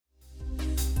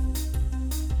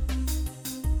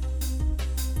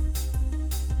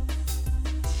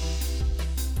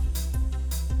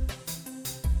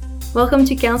Welcome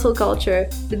to Counsel Culture,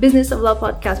 the Business of Law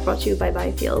podcast brought to you by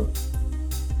Byfield.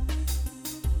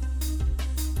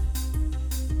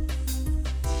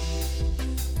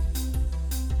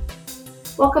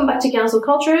 Welcome back to Counsel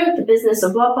Culture, the Business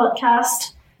of Law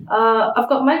podcast. I've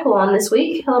got Michael on this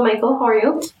week. Hello, Michael. How are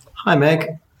you? Hi,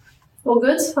 Meg. All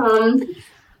good.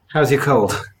 How's your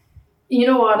cold? You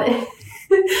know what?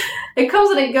 It comes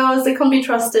and it goes. It can't be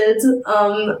trusted.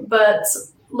 But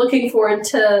looking forward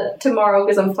to tomorrow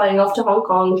because I'm flying off to Hong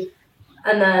Kong.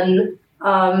 And then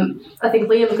I think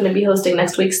Liam's going to be hosting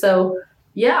next week. So,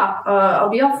 yeah, I'll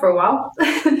be off for a while.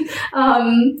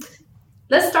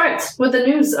 Let's start with the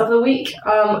news of the week.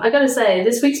 I got to say,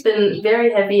 this week's been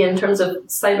very heavy in terms of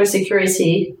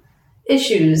cybersecurity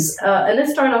issues. And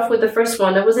let's start off with the first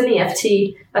one. There was an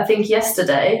EFT, I think,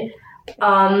 yesterday.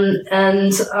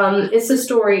 And it's a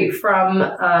story from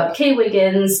Kay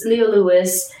Wiggins, Leo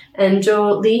Lewis, and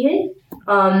Joe Leahy.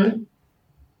 And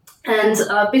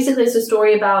basically it's a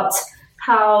story about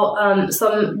how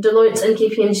some Deloitte and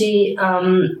KPMG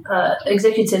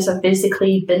executives have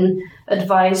basically been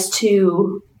advised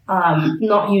to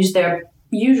not use their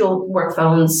usual work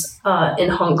phones in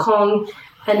Hong Kong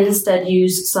and instead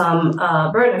use some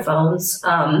burner phones.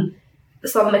 Some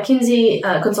McKinsey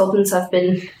consultants have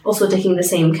been also taking the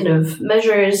same kind of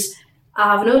measures.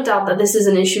 I have no doubt that this is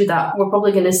an issue that we're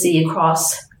probably going to see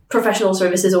across professional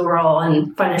services overall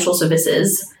and financial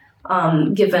services,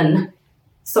 given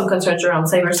some concerns around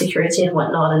cybersecurity and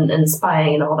whatnot and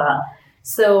spying and all that.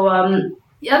 So, I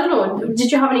don't know. Did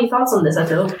you have any thoughts on this,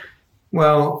 Atul?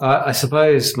 Well, I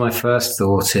suppose my first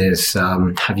thought is,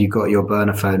 have you got your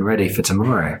burner phone ready for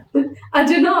tomorrow? I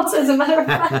do not, as a matter of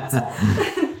fact.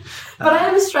 But I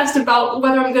am stressed about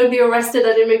whether I'm going to be arrested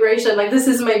at immigration. Like, this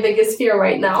is my biggest fear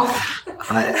right now.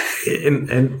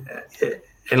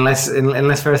 Unless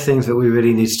there are things that we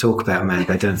really need to talk about,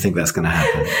 Meg, I don't think that's going to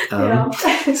happen.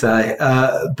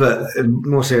 But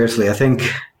more seriously, I think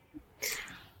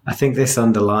this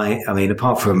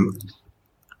apart from,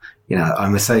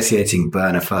 I'm associating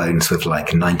burner phones with like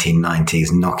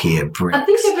 1990s Nokia bricks. I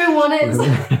think everyone is.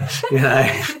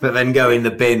 But then go in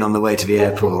the bin on the way to the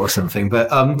airport or something. But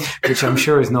which I'm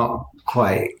sure is not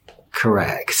quite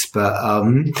correct.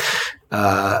 But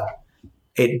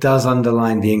it does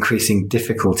underline the increasing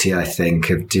difficulty, I think,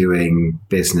 of doing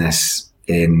business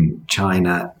in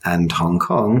China and Hong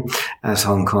Kong as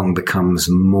Hong Kong becomes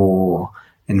more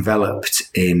enveloped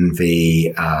in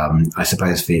the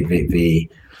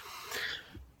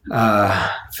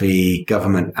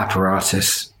government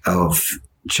apparatus of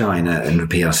China and the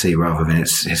PRC rather than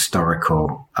its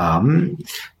historical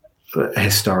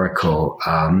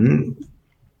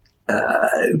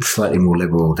slightly more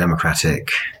liberal democratic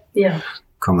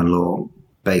common law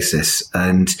basis.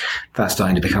 And that's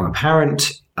starting to become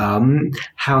apparent.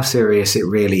 How serious it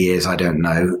really is, I don't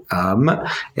know.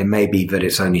 It may be that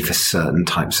it's only for certain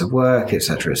types of work, et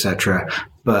cetera,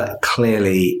 but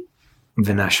clearly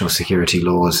the national security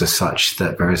laws are such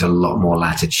that there is a lot more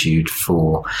latitude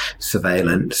for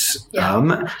surveillance.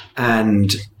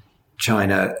 And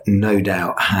China no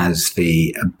doubt has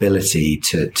the ability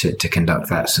to conduct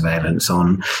that surveillance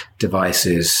on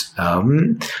devices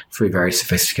through very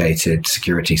sophisticated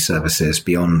security services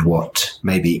beyond what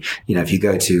maybe, if you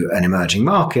go to an emerging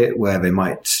market where they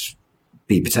might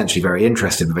be potentially very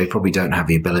interested, but they probably don't have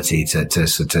the ability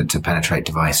to penetrate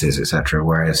devices, etc.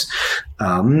 Whereas,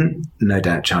 no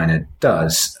doubt China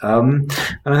does. And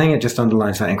I think it just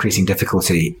underlines that increasing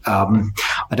difficulty.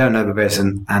 I don't know that there's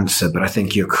an answer, but I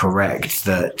think you're correct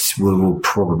that we will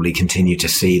probably continue to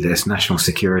see this national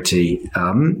security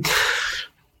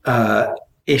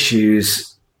issues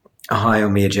high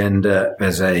on the agenda.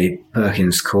 There's a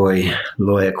Perkins Coie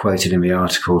lawyer quoted in the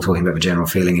article talking about the general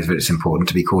feeling is that it's important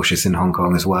to be cautious in Hong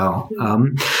Kong as well.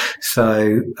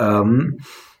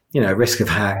 Risk of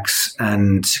hacks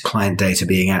and client data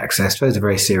being accessed, those are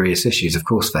very serious issues. Of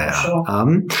course they are. Sure.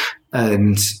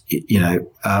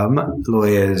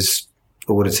 Lawyers,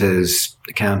 auditors,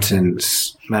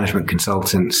 accountants, management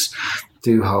consultants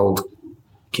do hold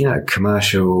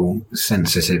commercial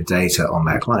sensitive data on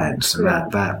their clients. So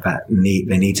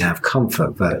they need to have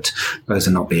comfort that those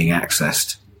are not being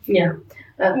accessed. Yeah.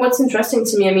 What's interesting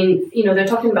to me, they're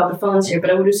talking about the phones here, but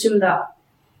I would assume that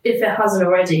if it hasn't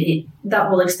already,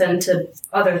 that will extend to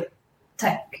other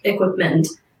tech equipment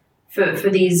for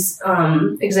these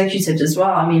executives as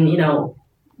well.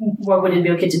 Why would it be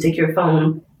okay to take your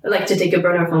phone, like to take a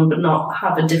burner phone, but not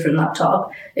have a different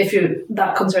laptop if you're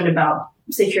that concerned about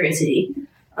security?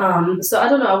 So I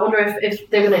don't know. I wonder if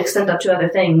they're going to extend that to other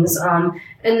things.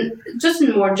 And just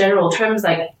in more general terms,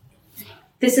 like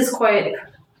this is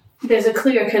there's a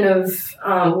clear kind of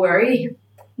worry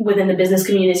within the business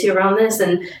community around this.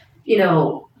 And,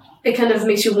 it kind of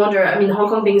makes you wonder, Hong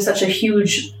Kong being such a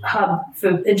huge hub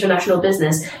for international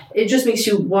business, it just makes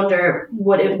you wonder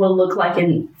what it will look like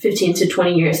in 15 to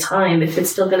 20 years' time, if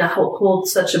it's still going to hold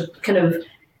such a kind of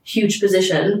huge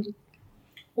position,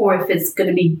 or if it's going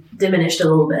to be diminished a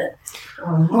little bit.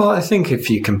 Well, I think if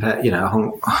you compare,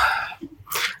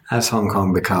 as Hong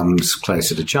Kong becomes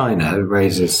closer to China, it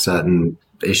raises certain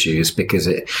issues because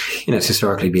it's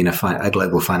historically been a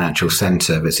global financial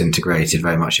center that's integrated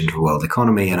very much into the world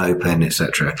economy and open,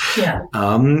 etc. Yeah.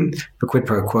 The quid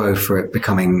pro quo for it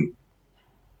becoming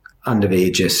under the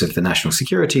aegis of the national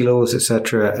security laws,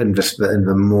 etc., and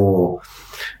the more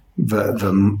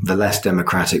the less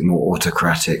democratic, more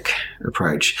autocratic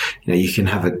approach. You can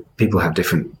have people have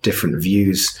different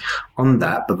views on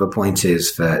that, but the point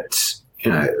is that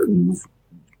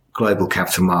global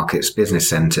capital markets business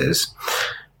centers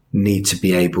need to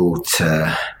be able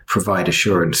to provide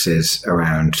assurances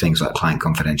around things like client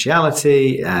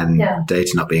confidentiality and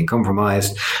data not being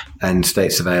compromised, and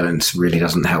state surveillance really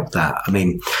doesn't help that.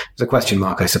 There's a question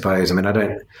mark, I suppose. I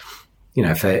don't,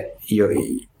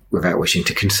 without wishing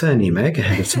to concern you, Meg,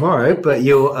 ahead of tomorrow, but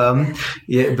your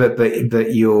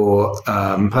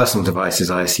personal devices,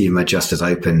 I assume, are just as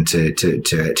open to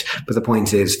it. But the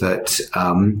point is that,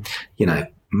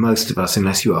 most of us,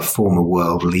 unless you are a former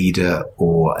world leader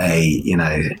or a,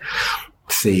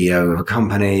 CEO of a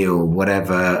company or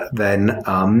whatever, then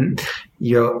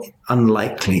you're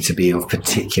unlikely to be of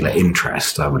particular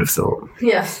interest, I would have thought.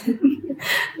 Yeah.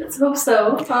 Let's hope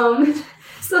so.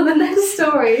 So the next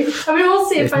story, we'll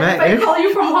see if I call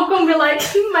you from Hong Kong and be like,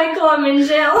 Michael, I'm in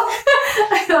jail.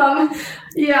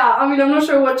 I'm not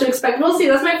sure what to expect. We'll see.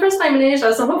 That's my first time in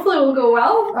Asia, so hopefully it will go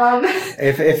well.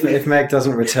 If Meg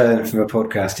doesn't return from the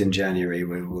podcast in January,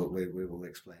 we will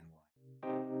explain why.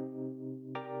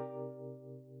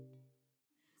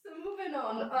 So moving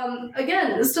on.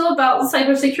 Again, still about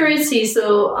cybersecurity.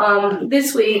 So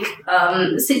this week,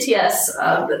 CTS,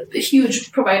 a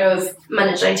huge provider of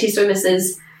managed IT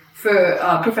services for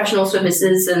professional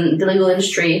services and the legal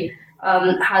industry,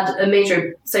 had a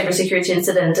major cybersecurity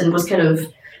incident and was kind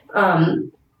of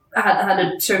had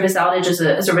a service outage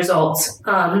as a result.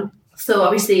 So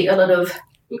obviously a lot of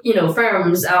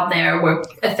firms out there were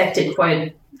affected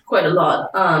quite a lot.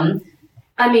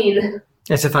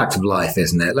 It's a fact of life,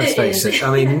 isn't it? Let's face it.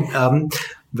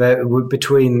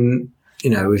 Between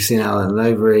we've seen Alan and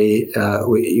Overy,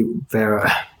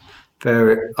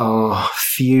 there are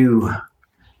few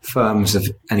firms of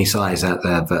any size out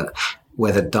there that,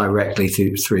 whether directly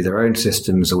through their own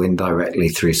systems or indirectly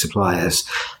through suppliers,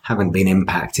 haven't been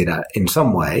impacted in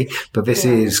some way. But this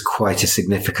is quite a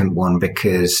significant one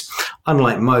because,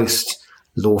 unlike most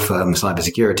law firm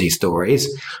cybersecurity stories,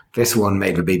 this one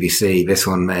made the BBC, this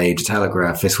one made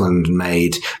Telegraph, this one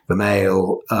made the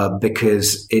Mail,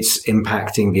 because it's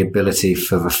impacting the ability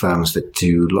for the firms that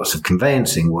do lots of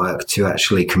conveyancing work to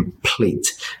actually complete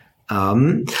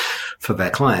for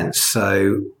their clients.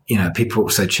 So,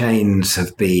 chains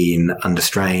have been under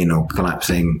strain or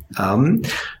collapsing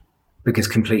because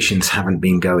completions haven't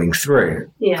been going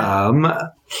through.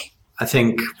 I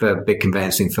think the big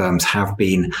conveyancing firms have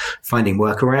been finding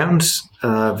workarounds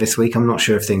this week. I'm not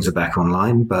sure if things are back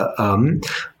online, but I'm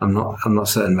not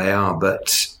certain they are.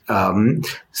 But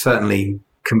certainly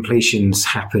completions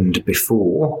happened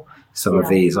before some of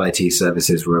these IT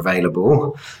services were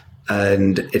available,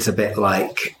 and it's a bit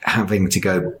like having to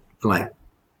go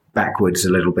backwards a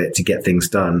little bit to get things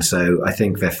done. So I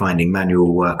think they're finding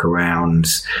manual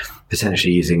workarounds,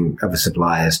 potentially using other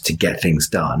suppliers to get things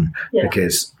done,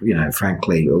 because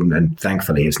frankly and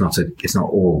thankfully it's not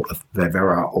all. There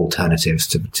are alternatives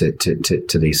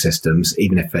to these systems,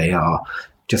 even if they are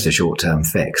just a short-term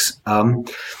fix. But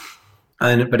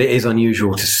it is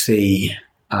unusual to see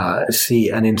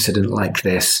an incident like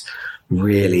this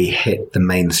really hit the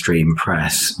mainstream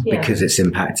press because it's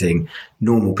impacting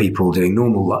normal people doing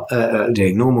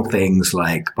normal things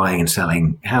like buying and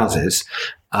selling houses,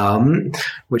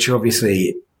 which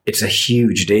obviously it's a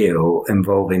huge deal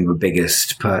involving the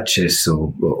biggest purchase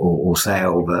or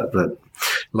sale, the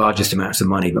largest amounts of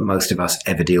money that most of us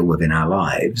ever deal with in our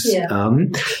lives.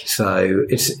 So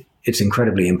it's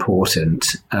incredibly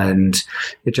important, and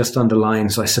it just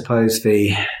underlines, I suppose,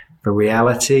 the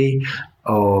reality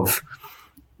of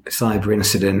cyber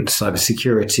incidents,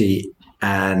 cybersecurity,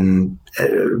 and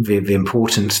the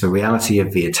importance, the reality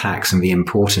of the attacks and the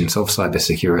importance of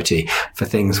cybersecurity for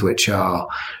things which are,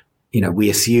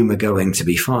 we assume are going to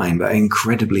be fine, but are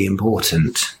incredibly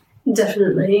important.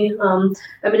 Definitely.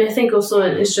 I think also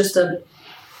it's just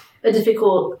a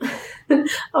difficult,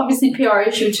 obviously PR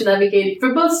issue to navigate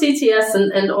for both CTS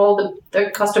and all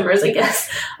their customers, I guess,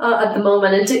 at the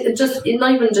moment. And just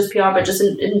not even just PR, but just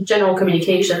in general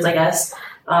communications, I guess,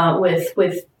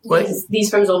 with these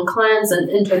firms' own clients and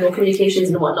internal communications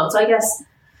and whatnot. So I guess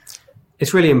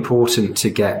it's really important to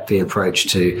get the approach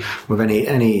to, with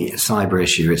any cyber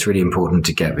issue, it's really important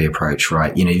to get the approach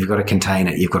right. You've got to contain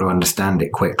it. You've got to understand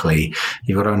it quickly.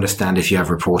 You've got to understand if you have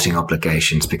reporting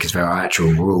obligations, because there are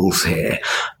actual rules here.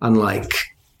 Unlike,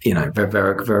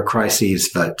 there are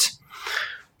crises that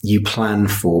you plan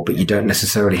for, but you don't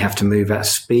necessarily have to move at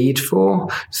speed for,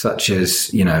 such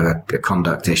as, a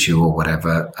conduct issue or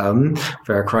whatever.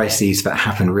 There are crises that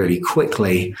happen really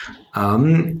quickly,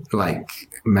 like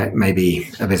maybe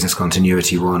a business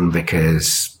continuity one,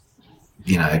 because,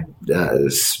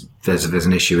 there's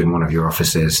an issue in one of your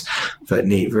offices that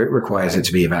requires it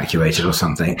to be evacuated or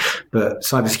something. But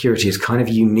cybersecurity is kind of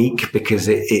unique because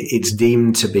it's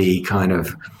deemed to be kind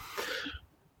of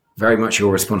very much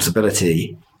your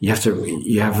responsibility. You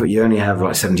only have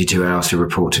like 72 hours to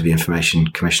report to the Information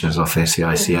Commissioner's Office, the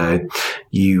ICO.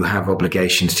 You have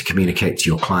obligations to communicate to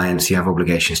your clients. You have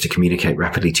obligations to communicate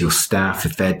rapidly to your staff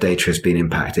if their data has been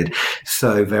impacted.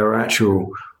 So there are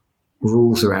actual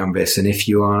rules around this. And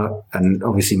and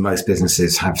obviously most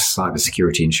businesses have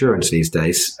cybersecurity insurance these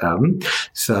days.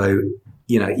 So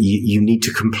you need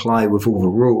to comply with all the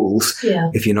rules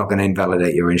if you're not going to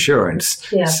invalidate your insurance.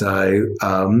 Yeah. So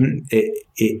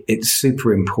it's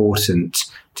super important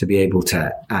to be able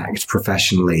to act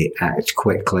professionally, act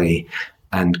quickly,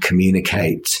 and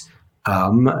communicate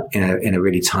in a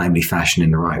really timely fashion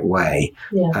in the right way.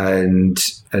 Yeah. And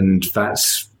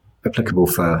that's applicable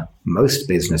for most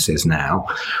businesses now.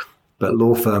 But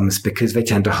law firms, because they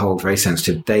tend to hold very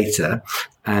sensitive data,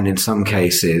 and in some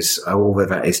cases, although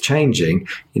that is changing,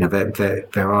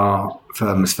 there are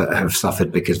firms that have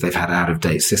suffered because they've had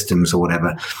out-of-date systems or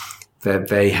whatever.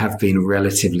 They have been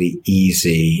relatively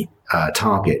easy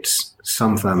targets.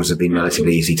 Some firms have been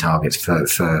relatively easy targets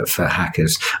for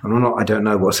hackers. I don't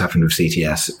know what's happened with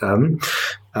CTS.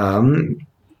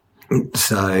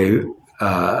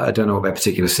 I don't know what their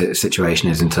particular situation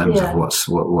is in terms of what's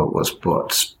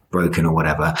broken or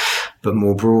whatever, but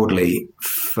more broadly,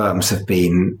 firms have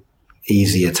been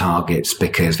easier targets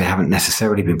because they haven't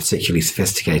necessarily been particularly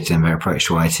sophisticated in their approach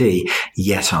to IT,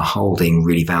 yet are holding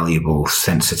really valuable,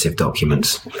 sensitive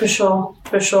documents. For sure.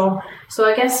 So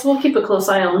I guess we'll keep a close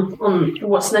eye on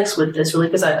what's next with this, really,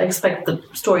 because I expect the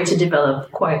story to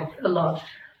develop quite a lot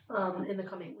in the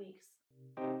coming weeks.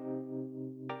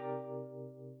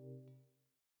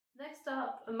 Next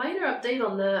up, a minor update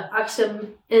on the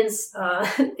Axiom Ince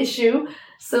issue.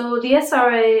 So the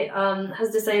SRA has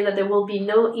decided that there will be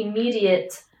no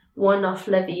immediate one-off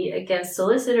levy against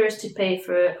solicitors to pay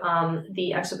for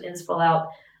the Axiom Ince fallout.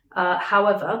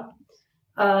 However,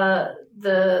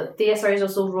 the SRA has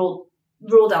also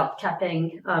ruled out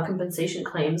capping compensation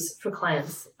claims for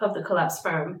clients of the collapsed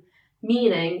firm,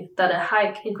 meaning that a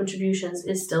hike in contributions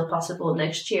is still possible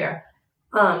next year.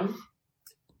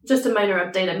 Just a minor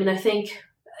update. I mean, I think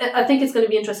it's going to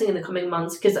be interesting in the coming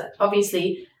months because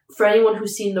obviously, for anyone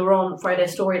who's seen the Raw on Friday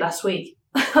story last week,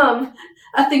 I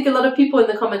think a lot of people in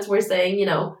the comments were saying,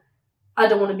 I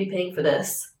don't want to be paying for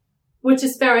this, which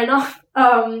is fair enough.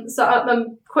 So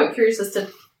I'm quite curious as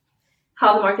to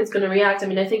how the market's going to react. I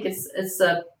mean, I think it's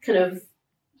kind of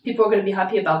people are going to be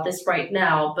happy about this right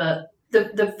now, but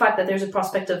the fact that there's a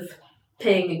prospect of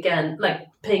paying again, like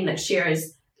paying next year,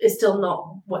 is still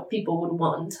not what people would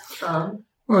want.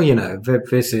 Well,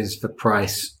 this is the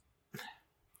price.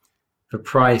 The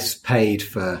price paid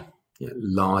for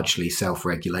largely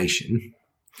self-regulation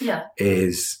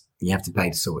is you have to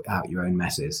pay to sort out your own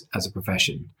messes as a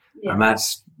profession. Yeah. And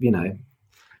that's,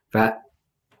 that.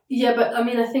 Yeah, but I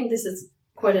mean, I think this is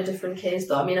quite a different case,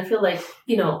 though. I mean, I feel like,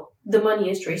 the money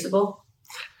is traceable.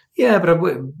 Yeah, but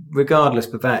regardless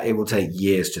of that, it will take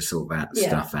years to sort that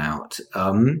stuff out.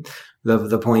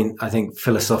 The point, I think,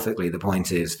 philosophically, the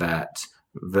point is that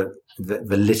the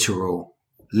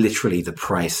literally the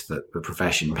price that the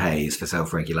profession pays for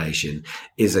self-regulation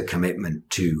is a commitment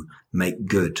to make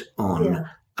good on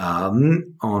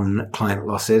client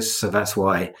losses. So that's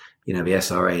why, the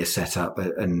SRA is set up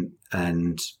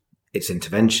and its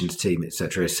interventions team,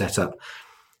 etc., is set up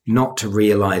not to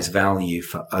realize value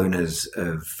for owners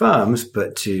of firms,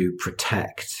 but to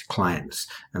protect clients.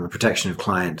 And the protection of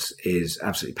clients is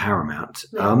absolutely paramount.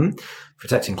 Yeah.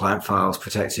 Protecting client files,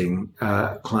 protecting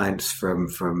clients from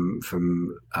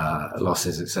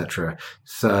losses, etc.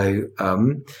 So,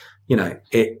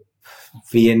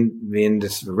 the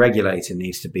industry regulator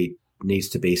needs to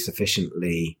be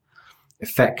sufficiently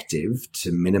effective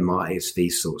to minimize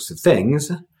these sorts of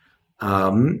things.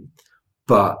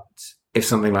 But if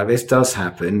something like this does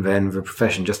happen, then the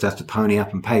profession just has to pony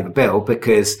up and pay the bill,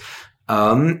 because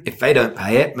if they don't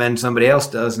pay it, then somebody else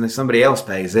does. And if somebody else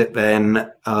pays it,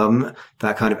 then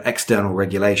that kind of external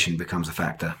regulation becomes a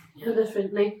factor. Yeah,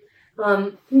 definitely.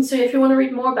 So if you want to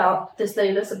read more about this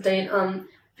latest update,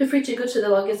 feel free to go to the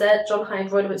Law Gazette. John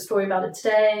Hyde wrote a story about it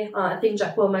today. I think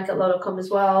Jack Womack at law.com as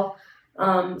well.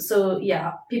 So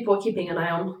yeah, people are keeping an eye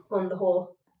on the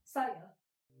whole saga.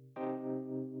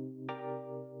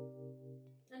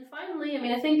 And finally,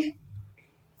 I think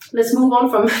let's move on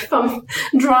from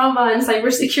drama and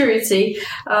cybersecurity.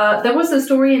 There was a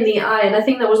story in the Eye, and I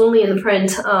think that was only in the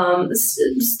print,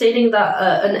 stating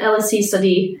that an LSE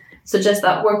study suggests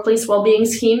that workplace well-being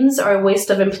schemes are a waste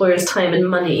of employers' time and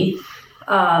money,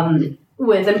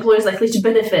 with employers likely to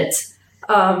benefit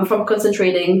from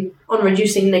concentrating on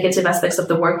reducing negative aspects of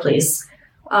the workplace.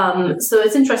 So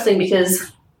it's interesting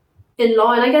because in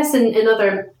law, and I guess in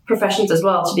other professions as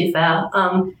well, to be fair,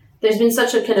 there's been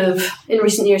such a kind of, in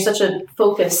recent years, such a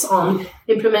focus on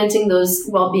implementing those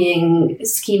well-being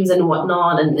schemes and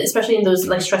whatnot, and especially in those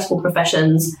like stressful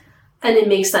professions. And it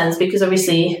makes sense because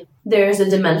obviously there's a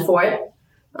demand for it.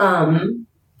 A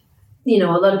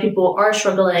lot of people are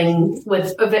struggling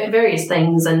with various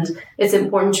things, and it's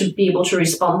important to be able to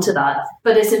respond to that.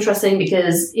 But it's interesting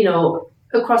because,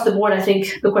 across the board, I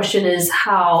think the question is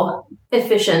how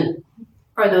efficient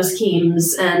are those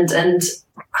schemes, and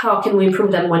how can we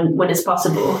improve them when it's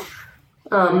possible?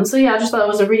 I just thought it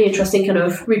was a really interesting kind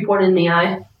of report in the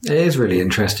Eye. It is really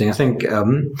interesting. I think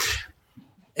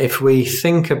if you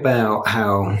think about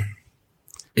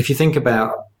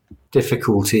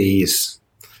difficulties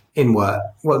in work,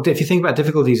 if you think about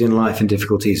difficulties in life and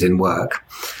difficulties in work,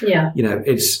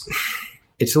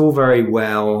 it's all very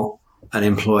well an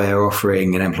employer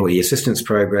offering an employee assistance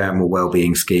program or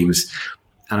well-being schemes.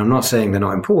 And I'm not saying they're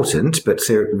not important, but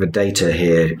the data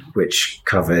here, which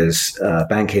covers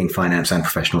banking, finance, and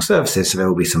professional services, so there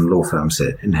will be some law firms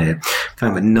in here,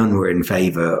 found that none were in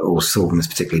favour or saw them as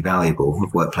particularly valuable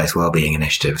of workplace wellbeing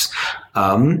initiatives.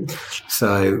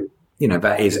 That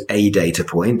is a data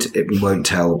point. It won't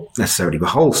tell necessarily the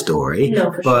whole story,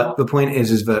 but the point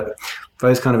is that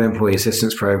those kind of employee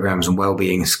assistance programs and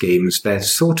wellbeing schemes, they're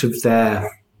sort of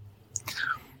there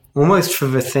almost for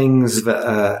the things that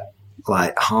are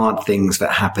like hard things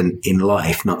that happen in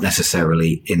life, not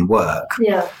necessarily in work.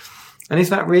 Yeah. And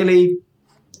is it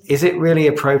really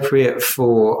appropriate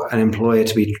for an employer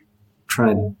to be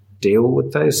trying to deal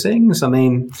with those things?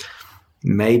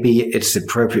 Maybe it's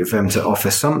appropriate for them to offer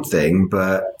something,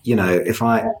 but, if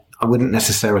I wouldn't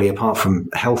necessarily, apart from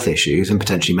health issues and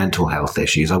potentially mental health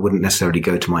issues, I wouldn't necessarily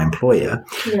go to my employer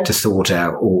to sort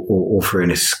out or offer in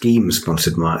a scheme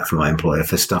sponsored for my employer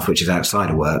for stuff which is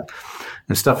outside of work.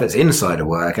 And stuff that's inside of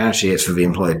work, actually, it's for the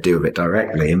employer to do with it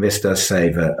directly. And this does say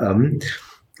that,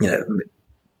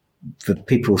 the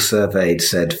people surveyed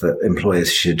said that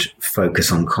employers should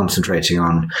focus on concentrating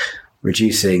on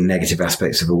reducing negative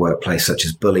aspects of the workplace, such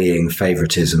as bullying,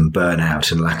 favoritism,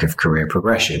 burnout, and lack of career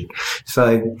progression.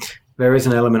 So there is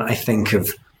an element, I think,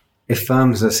 of if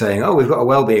firms are saying, we've got a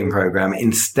wellbeing program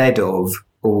instead of,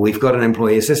 or we've got an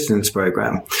employee assistance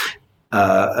program,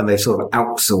 and they've sort of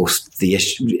outsourced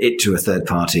it to a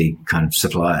third-party kind of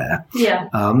supplier,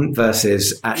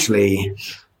 versus actually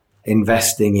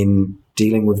investing in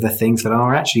dealing with the things that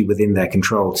are actually within their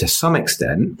control to some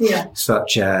extent,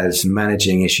 such as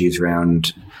managing issues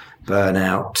around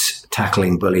burnout,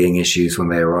 tackling bullying issues when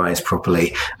they arise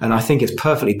properly. And I think it's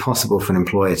perfectly possible for an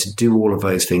employer to do all of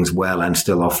those things well and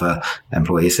still offer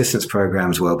employee assistance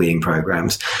programs, wellbeing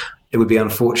programs. It would be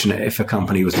unfortunate if a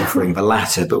company was offering the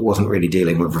latter but wasn't really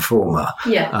dealing with the former.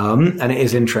 And it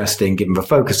is interesting given the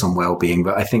focus on well-being,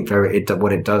 but I think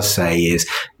what it does say is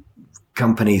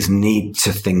companies need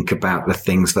to think about the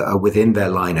things that are within their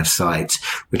line of sight,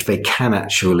 which they can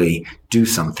actually do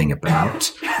something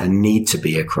about and need to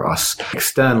be across.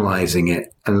 Externalizing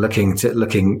it and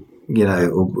looking,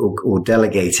 or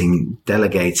delegating,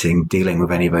 dealing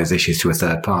with any of those issues to a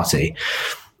third party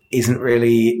isn't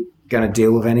really going to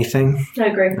deal with anything. I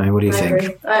agree. What do you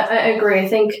think? I agree. I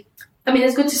think,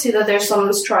 it's good to see that there's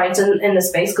some strides in the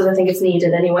space because I think it's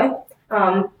needed anyway.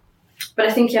 But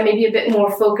I think, maybe a bit more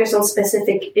focus on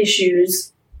specific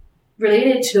issues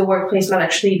related to the workplace might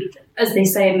actually, as they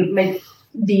say, might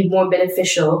be more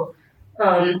beneficial.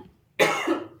 Now,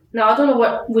 I don't know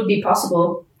what would be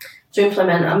possible to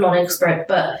implement. I'm not an expert,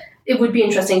 but it would be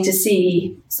interesting to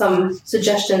see some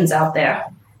suggestions out there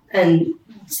and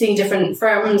seeing different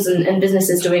firms and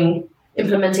businesses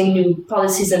implementing new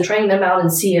policies and trying them out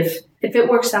and see if it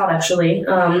works out, actually.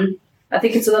 I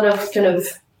think it's a lot of kind of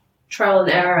trial and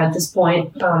error at this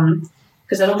point,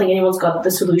 because I don't think anyone's got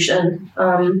the solution.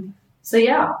 So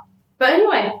yeah. But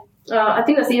anyway, I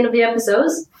think that's the end of the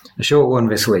episodes. A short one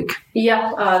this week.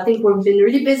 Yeah, I think we've been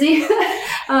really busy.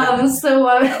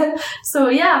 So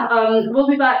yeah, we'll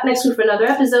be back next week for another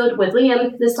episode with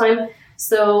Liam this time.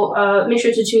 So make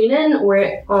sure to tune in.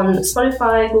 We're on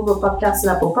Spotify, Google Podcasts,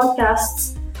 and Apple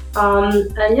Podcasts.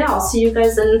 And yeah, I'll see you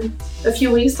guys in a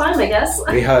few weeks' time, I guess.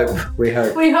 We hope. We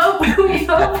hope.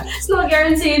 It's not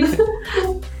guaranteed.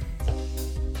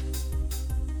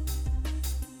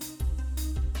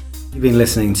 You've been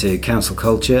listening to Counsel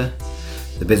Culture,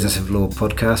 the Business of Law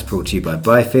podcast brought to you by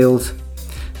Byfield.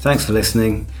 Thanks for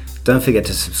listening. Don't forget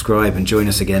to subscribe and join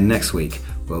us again next week.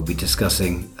 We'll be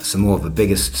discussing some more of the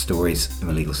biggest stories in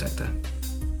the legal sector.